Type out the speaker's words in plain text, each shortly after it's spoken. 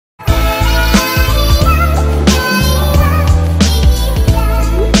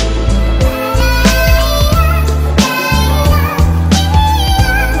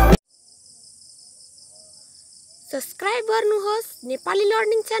Nepali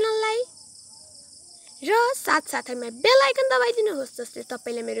learning च्यानललाई र साथसाथैमा बेल आइकन दबाइदिनुहोस् जसले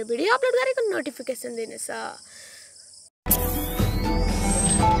तपाईले मेरो भिडियो अपलोड गरेको नोटिफिकेसन दिनेछ।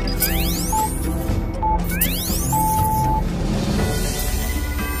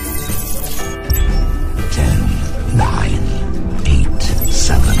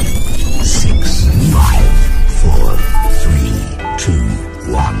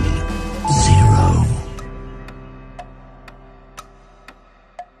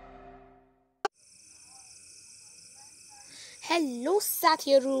 हेलो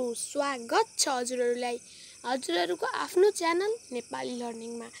साथीहरु, स्वागत छ हजुरहरुलाई हजुरहरुको आफ्नो च्यानल नेपाली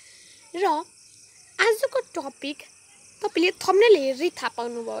लर्निङमा। र आजको टपिक तपाईले थम्बनेल हेरी थाहा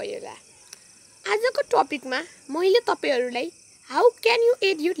पाउनु भयो होला। आजको टपिकमा मैले तपाईहरुलाई how can you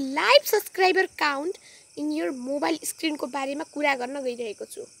add your live subscriber count in your mobile स्क्रिनको बारेमा कुरा गर्न गइरहेको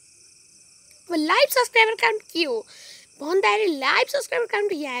छु। अब लाइभ सब्स्क्राइबर काउन्ट के हो भन्दाखेरि लाइभ सब्स्क्राइबर काउन्ट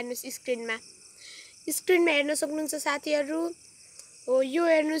यहाँ हेर्नुस् स्क्रिनमा हेर्न सक्नुहुन्छ साथीहरु। हो यो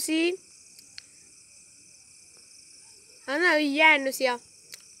हेर्नुस् हैन, यहाँ हेर्नुस्, यहाँ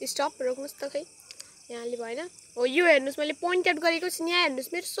स्टप रोक्नुस् त, खै यहाँले भएन। हो यो हेर्नुस्, मैले पोइन्ट आउट गरेको छु। यहाँ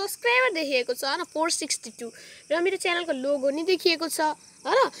हेर्नुस् मेरो सब्स्क्राइबर देखिएको छ हैन 462 र मेरो च्यानलको लोगो नि देखिएको छ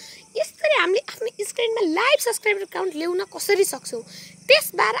हैन। यसरी हामीले आफ्नो स्क्रिनमा लाइभ सब्स्क्राइबर काउन्ट ल्याउन कसरी सक्छौं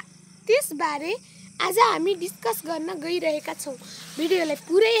त्यसबारे आज हामी डिस्कस गर्न गइरहेका छौं। भिडियोलाई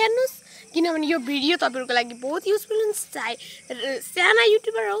पुरै हेर्नुस् किनभने यो भिडियो तपाईहरुको लागि बहुत युजफुल हुन्छ। चाहे साना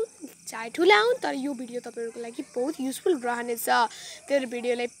युट्युबर हौ चाहे ठुला हौ, तर यो भिडियो तपाईहरुको लागि बहुत युजफुल रहनेछ। त्यो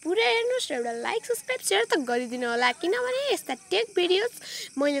भिडियोलाई पुरै हेर्नुस् र एउटा लाइक सब्स्क्राइब शेयर त गरिदिनु होला किनभने यस्ता टेक भिडियोज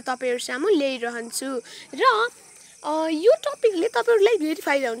मैले तपाईहरु सामु ल्याइरहन्छु। र यो टपिकले तपाईहरुलाई धेरै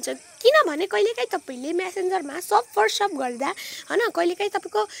फाइदा हुन्छ किनभने कहिलेकाहीँ तपाईले मेसेन्जरमा सब गर्दा हैन, कहिलेकाहीँ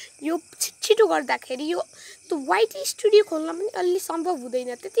तपाईको यो छिटो गर्दाखेरि यो वाइटी स्टुडियो खोल्न पनि अलि सम्भव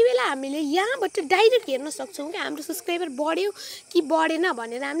हुँदैन। त्यतिबेला हामीले यहाँबाट डाइरेक्ट हेर्न सक्छौं कि हाम्रो सब्स्क्राइबर बढ्यो कि बढेन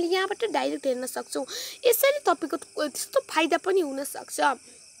भनेर हामीले यहाँबाट डाइरेक्ट हेर्न सक्छौं। यसरी तपाईको त्यस्तो फाइदा पनि हुन सक्छ।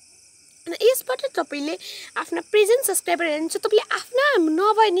 अनि यसबाट तपाईले आफ्ना प्रेजेन्ट सब्स्क्राइबर हेर्नुहुन्छ, तपाईले आफ्ना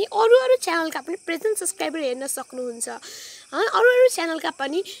नभए नि अरु च्यानलका पनि प्रेजेन्ट सब्स्क्राइबर हेर्न सक्नुहुन्छ। अरु च्यानलका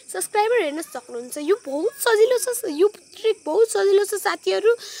पनि सब्स्क्राइबर हेर्न सक्नुहुन्छ। यो बहुत सजिलो छ, यो ट्रिक बहुत सजिलो छ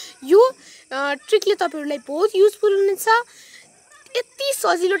साथीहरु। यो ट्रिकले तपाईहरुलाई बहुत युजफुल हुनेछ। यति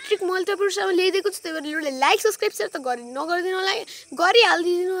सजिलो ट्रिक मैले तपाईहरुसँग ल्याइदिएको छु। त्यही भएर लाइक सब्स्क्राइब शेयर त नगरिदिनु होला,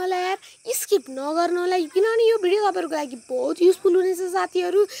 गरिहाल्दिनु होला यार, स्किप नगर्नु होला किनभने यो भिडियो तपाईहरुको लागि बहुत युजफुल हुनेछ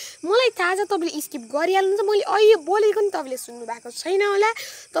साथीहरु। मलाई थाहा छ तपाईले स्किप गरिहाल्नुहुन्छ, मैले अहिले बोलेको नि तपाईले सुन्नु भएको छैन होला।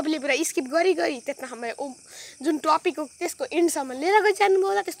 तपाईले पुरा स्किप गरी त्यता हाम्रो जुन टपिक हो त्यसको एन्डसम्म लिएर गइजानु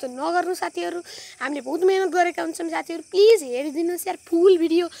होला। त्यस्तो नगर्नु साथीहरु, हामीले बहुत मेहनत गरेका हुन्छौं साथीहरु। प्लिज हेरिदिनुस् यार फुल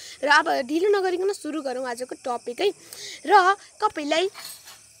भिडियो। र अब ढिलो नगरिकन सुरु गरौँ आजको टपिक है। र तपाईलाई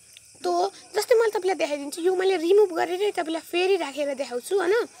तो जस्तै मैले तपाईलाई देखाइदिन्छु, यो मैले रिमुभ गरेर तपाईलाई फेरि राखेर देखाउँछु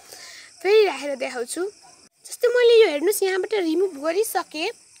हैन, फेरि राखेर देखाउँछु। जस्तै मैले यो हेर्नुस् यहाँबाट रिमुभ गरिसके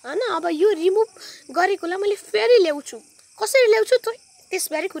हैन। अब यो रिमुभ गरेकोलाई मैले फेरि ल्याउँछु, कसरी ल्याउँछु त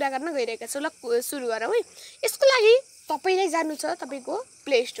त्यसबारे कुरा गर्न गइरहेका छौं। ल सुरु गरौँ है। यसको लागि तपाईलाई जानु छ तपाईको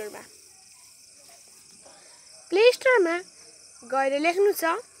प्ले स्टोरमा। प्ले स्टोरमा गएर लेख्नु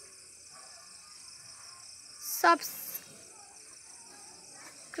छ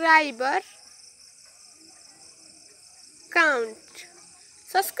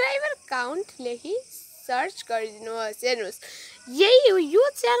सब्स्क्राइबर काउन्ट लेखी सर्च गरिदिनुहोस्। हेर्नुस् यही हो यो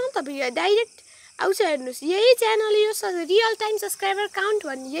च्यानल, तपाईले डाइरेक्ट आउँछ। हेर्नुस् यही च्यानल, यो रियल टाइम सब्स्क्राइबर काउन्ट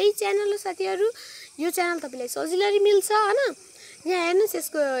भन्ने यही च्यानल हो साथीहरु। यो च्यानल तपाईलाई सजिलै मिल्छ हैन। यहाँ हेर्नुस्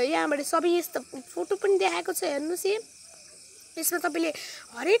यसको यहाँबाट सबै यस्तो फोटो पनि देखाएको छ। हेर्नुस् यसमा तपाईले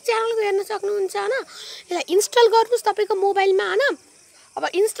हरेक च्यानलको हेर्न सक्नुहुन्छ हैन। यसलाई इन्स्टल गर्नुस् तपाईको मोबाइलमा हैन। अब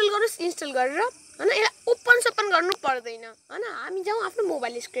इन्स्टल गर्नुस्, इन्स्टल गरेर हैन यसलाई ओपन गर्नु पर्दैन हैन। हामी जाउँ आफ्नो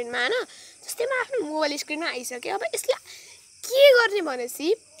मोबाइल स्क्रिनमा हैन। जस्तै म आफ्नो मोबाइल स्क्रिनमा आइसके। अब यसलाई के गर्ने भनेसी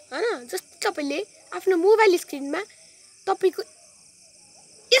हैन, जस्तै तपाईले आफ्नो मोबाइल स्क्रिनमा तपाईको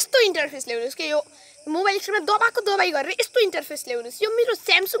यस्तो इन्टरफेस ल्याउनुस् के यो मोबाइल स्क्रिनमा दबाई गरेर यस्तो इन्टरफेस ल्याउनुस्। यो मेरो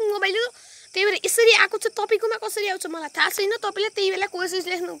स्यामसङ मोबाइल हो त्यही भएर यसरी आएको छ। तपाईकोमा कसरी आउँछ मलाई थाहा छैन, तपाईले त्यही बेला कोसिस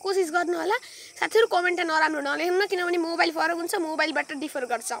गर्नु होला साथीहरु। कमेन्टमा नराम्रो नलेख्नु किनभने मोबाइल फरक हुन्छ, मोबाइलबाट डिफर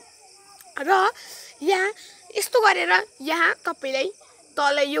गर्छ। र यहाँ यस्तो गरेर यहाँ तपाईलाई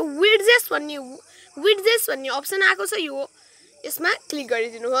तल यो विडजेस भन्ने अप्सन आएको छ, यो यसमा क्लिक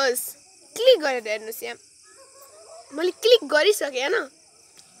गरिदिनुहोस्। क्लिक गरेर हेर्नुस् यहाँ मैले क्लिक गरिसके हैन।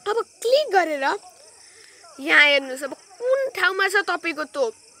 अब क्लिक गरेर यहाँ हेर्नुस् अब कुन ठाउँमा छ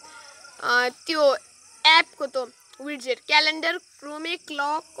तपाईको त्यो एपको widget, calendar, Chrome,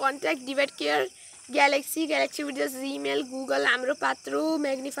 clock, contact, galaxy videos Gmail Google हाम्रो पात्रो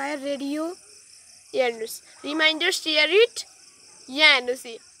म्याग्निफायर रेडियो हेर्नुस् रिमाइन्डर शेयर इट यहाँ हेर्नुस्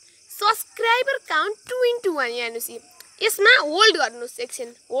सब्सक्राइबर काउन्ट 2:1 यहाँ हेर्नुस् यसमा होल्ड गर्नुस्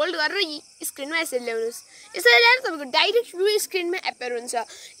एकछिन होल्ड गरेर स्क्रिनमा यसरी ल्याउनुस् यसरी ल्याएर तपाईको डाइरेक्ट यो स्क्रिनमा एपेयर हुन्छ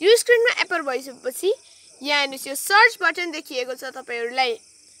यो स्क्रिनमा एपेयर भइसकेपछि यहाँ हेर्नुस् यो सर्च बटन देखिएको छ तपाईहरुलाई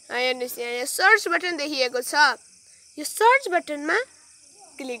हेर्नुस् यहाँ सर्च बटन देखिएको छ यो सर्च बटनमा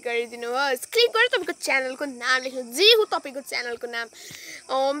क्लिक गरिदिनुहोस् क्लिक गरेर तपाईको च्यानलको नाम लेख्नु जे हो तपाईको च्यानलको नाम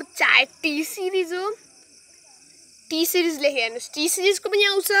चाहे टी सिरिज हो टी सिरिज लेखे हेर्नुस् टी सिरिजको पनि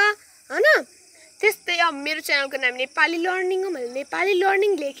आउँछ हैन त्यस्तै अब मेरो च्यानलको नाम नेपाली लर्निङ हो मैले नेपाली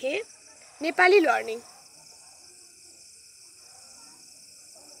लर्निङ लेखे नेपाली लर्निङ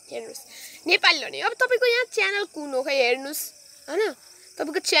हेर्नुस् नेपाली लर्निङ अब तपाईको यहाँ च्यानल कुन हो खै हेर्नुस् हैन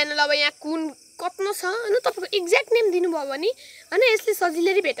तपाईको च्यानल अब यहाँ कुन कत्नो छ हैन तपाईको एक्ज्याक्ट नेम दिनुभयो भने हैन यसले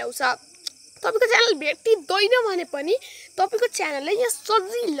सजिलै भेटाउँछ तपाईको च्यानल भेटिदैन भने पनि तपाईको च्यानललाई यहाँ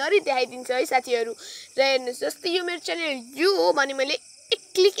सजिलै देखाइदिन्छ है साथीहरु र हेर्नुस् जस्तै यो मेरो च्यानल यो हो भने मैले एक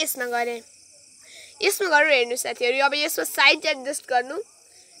क्लिक यसमा गरे यसमा गरेर हेर्नुस् साथीहरु अब यसको साइज एडजस्ट गर्नु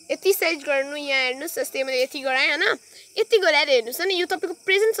यति साइज गर्नु यहाँ हेर्नुस् जस्तै मैले यति गराए हैन यति गराएर हेर्नुस् हैन यो तपाईको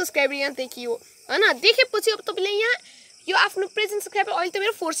प्रेजेन्ट सब्स्क्राइबर यहाँ देखियो हैन देखेपछि अब तपाईले यहाँ यो आफ्नो प्रेजेन्ट सब्स्क्राइबर अहिले त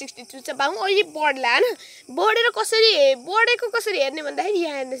मेरो 463 छ बाउ अहिले बढ्ला हैन बढेर कसरी बढेको कसरी हेर्ने भन्दाखेरि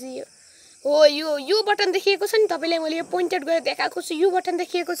यहाँ हेर्नुस् यो यो बटन देखिएको छ नि तपाईलाई मैले यो पोइन्टेड गरेर देखाएको छु यो बटन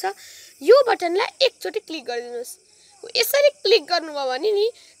देखिएको छ यो बटनलाई एकचोटी क्लिक गरिदिनुस् यसरी क्लिक गर्नुभयो भने नि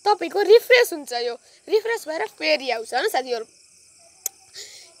तपाईको रिफ्रेश हुन्छ यो रिफ्रेश भएर फेरि आउँछ हैन साथीहरु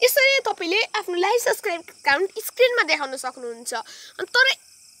यसरी तपाईले आफ्नो लाइभ सब्स्क्राइब काउन्ट स्क्रिनमा देखाउन सक्नुहुन्छ अनि तर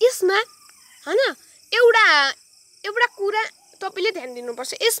यसमा हैन एउटा कुरा तपाईले ध्यान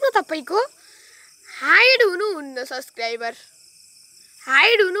दिनुपर्छ यसमा तपाईको हाइड हुनुहुन्न सब्स्क्राइबर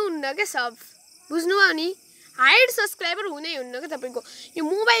हाइड हुनुहुन्न के सब बुझ्नुभयो नि हाइड सब्स्क्राइबर हुनै हुन्न के तपाईको यो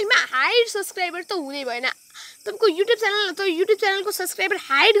मोबाइलमा हाइड सब्स्क्राइबर त हुनै भएन तपाईको युट्युब च्यानलको सब्स्क्राइबर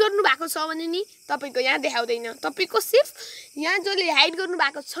हाइड गर्नु भएको छ भने नि तपाईको यहाँ देखाउँदैन तपाईको सिर्फ यहाँ जसले हाइड गर्नु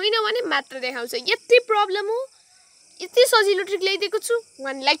भएको छैन भने मात्र देखाउँछ यति प्रब्लम हो यति सजिलो ट्रिक ल्याइदिएको छु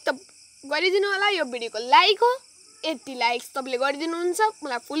वान लाइक त गरिदिनु होला यो भिडियोको लाइक हो 80 लाइक्स तपाईले गरिदिनु हुन्छ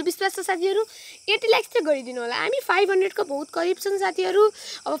मलाई फुल विश्वास छ साथीहरु 80 लाइक्स चाहिँ गरिदिनु होला हामी 500 को बहुत करीब छन् साथीहरु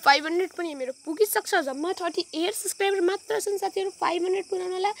अब 500 पनि मेरो पुगिसक्छ जम्मा 38 सब्स्क्राइबर मात्र छन् साथीहरु 500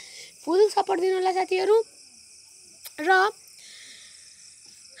 पुर्याउनलाई फुल सपोर्ट दिनु होला साथीहरु र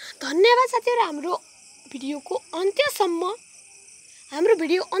धन्यवाद साथीहरु हाम्रो भिडियो अन्त्यसम्म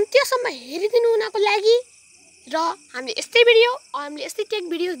हेरिदिनु हुनको लागि र हामीले यस्तै टेक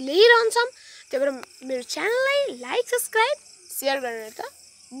भिडियो ल्याइरहन्छौं त्यही भएर मेरो च्यानललाई लाइक सब्स्क्राइब शेयर गर्न त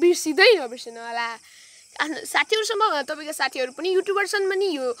नबिर्सिनु होला साथीहरुसम्म तपाईको साथीहरु पनि युट्युबर छन् भने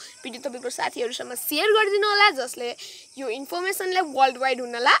यो भिडियो तपाईको साथीहरुसम्म शेयर गरिदिनु होला जसले यो इन्फर्मेसनलाई वर्ल्ड वाइड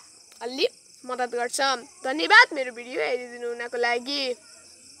हुनला अलि मद्दत गर्छ धन्यवाद मेरो भिडियो हेरिदिनु हुनको लागि